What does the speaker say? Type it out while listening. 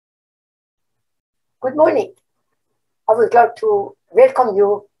Good morning. I would like to welcome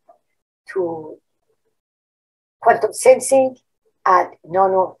you to quantum sensing and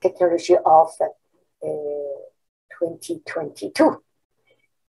nanotechnology of 2022.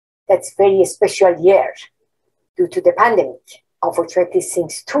 That's a very special year due to the pandemic. Unfortunately,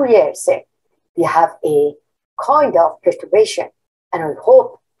 since 2 years, we have a kind of perturbation, and I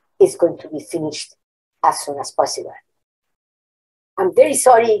hope it's going to be finished as soon as possible. I'm very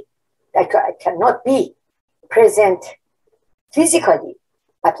sorry that I cannot be present physically,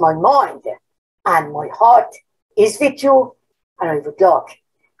 but my mind and my heart is with you, and I would like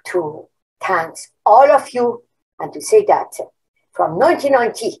to thank all of you and to say that from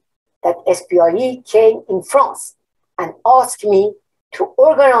 1990 that SPIE came in France and asked me to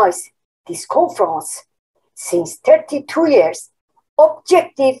organize this conference. Since 32 years,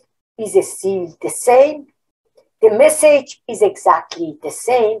 objective is still the same, the message is exactly the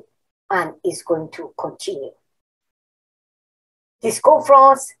same, and is going to continue. This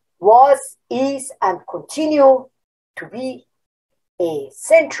conference was, is, and continue to be a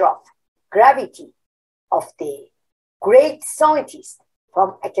center of gravity of the great scientists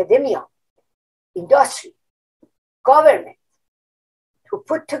from academia, industry, government, to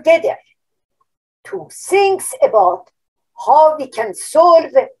put together to think about how we can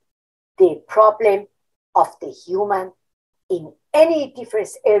solve the problem of the human in any different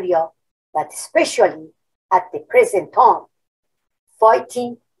area, but especially at the present time,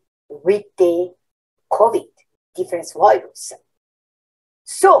 fighting with the COVID different virus.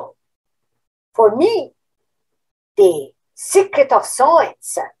 So, for me, the secret of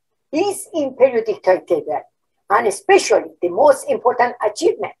science is in periodic timetable, and especially the most important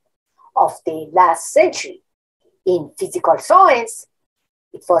achievement of the last century in physical science,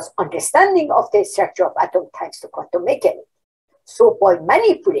 it was understanding of the structure of atom thanks to quantum mechanics. So by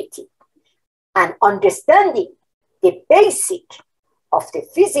manipulating and understanding the basic of the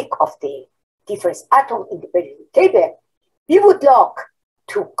physics of the different atoms in the periodic table, we would like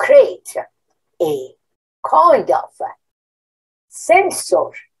to create a kind of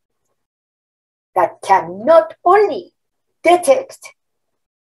sensor that can not only detect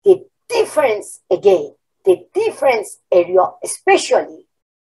the difference again, the difference area, especially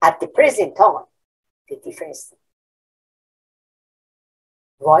at the present time, the difference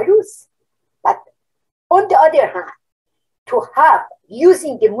virus, but on the other hand, to have,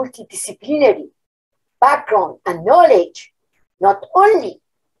 using the multidisciplinary background and knowledge, not only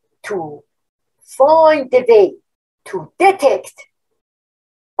to find the way to detect,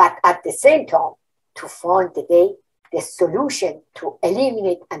 but at the same time, to find the way, the solution to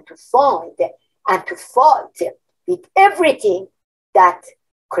eliminate and to find and to fight with everything that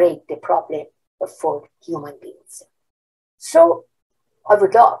create the problem for human beings. So I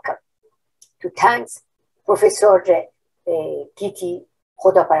would like to thank Professor Titi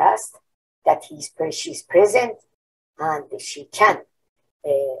Khodaparast that she's present and she can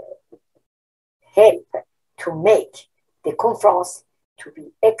help to make the conference to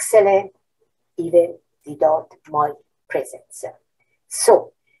be excellent even without my presence.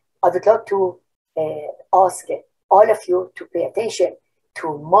 So I would like to ask all of you to pay attention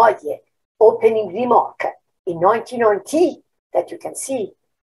to my opening remark in 1990 that you can see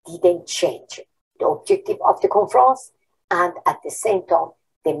didn't change the objective of the conference and at the same time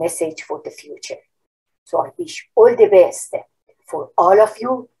the message for the future. So I wish all the best for all of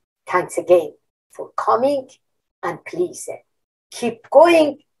you. Thanks again for coming, and please keep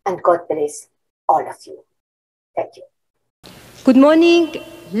going, and God bless all of you. Thank you. Good morning,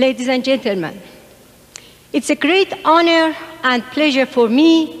 ladies and gentlemen. It's a great honor and pleasure for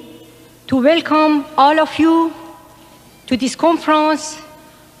me to welcome all of you to this conference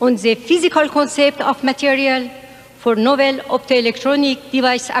on the physical concept of material for novel optoelectronic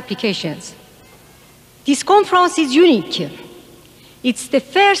device applications. This conference is unique. It's the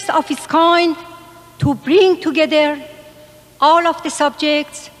first of its kind to bring together all of the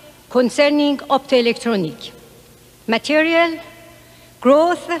subjects concerning optoelectronic material,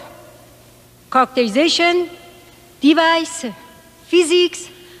 growth, characterization, device, physics,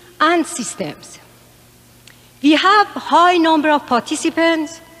 and systems. We have a high number of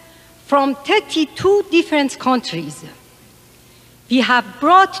participants from 32 different countries. We have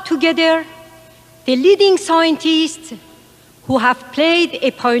brought together the leading scientists who have played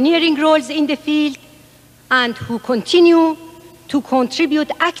a pioneering role in the field and who continue to contribute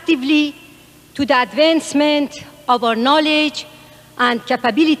actively to the advancement of our knowledge and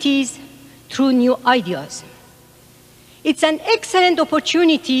capabilities through new ideas. It's an excellent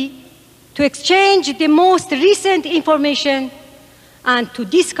opportunity to exchange the most recent information and to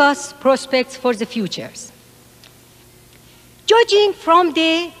discuss prospects for the futures. Judging from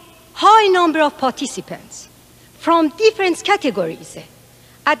the high number of participants from different categories,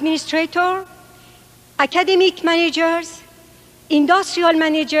 administrator, academic managers, industrial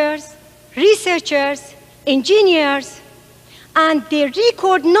managers, researchers, engineers, and the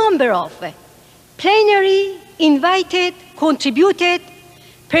record number of plenary, invited, contributed,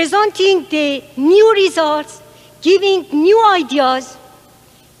 presenting the new results, giving new ideas,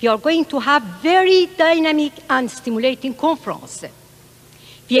 we are going to have very dynamic and stimulating conference.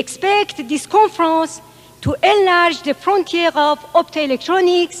 We expect this conference to enlarge the frontier of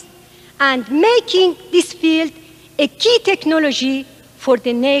optoelectronics and making this field a key technology for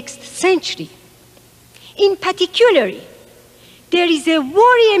the next century. In particular, there is a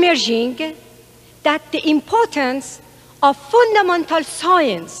worry emerging that the importance of fundamental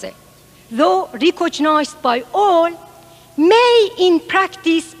science, though recognized by all, may in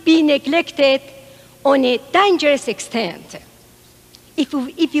practice be neglected on a dangerous extent.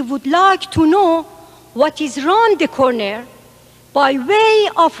 If you would like to know what is around the corner by way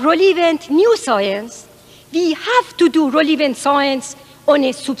of relevant new science, we have to do relevant science on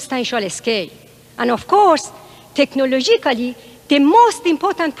a substantial scale. And of course, technologically, the most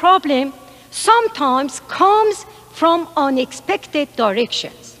important problem sometimes comes from unexpected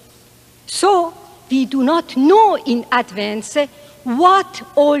directions. So we do not know in advance what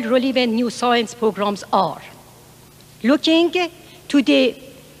all relevant new science programs are. Looking to the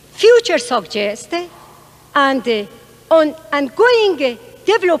future suggests and ongoing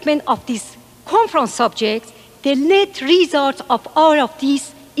development of these conference subjects, the net result of all of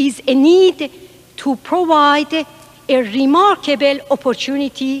this is a need to provide a remarkable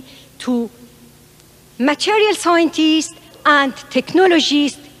opportunity to material scientists and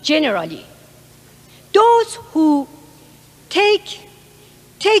technologists generally. Those who take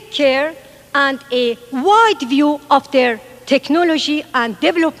care and a wide view of their technology and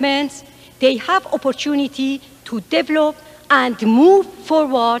developments, they have opportunity to develop and move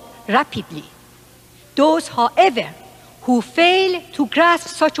forward rapidly. Those, however, who fail to grasp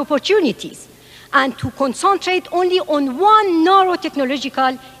such opportunities and to concentrate only on one narrow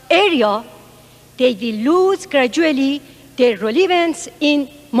technological area, they will lose gradually their relevance in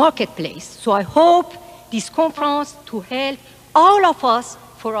marketplace. So I hope this conference to help all of us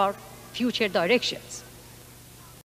for our future directions.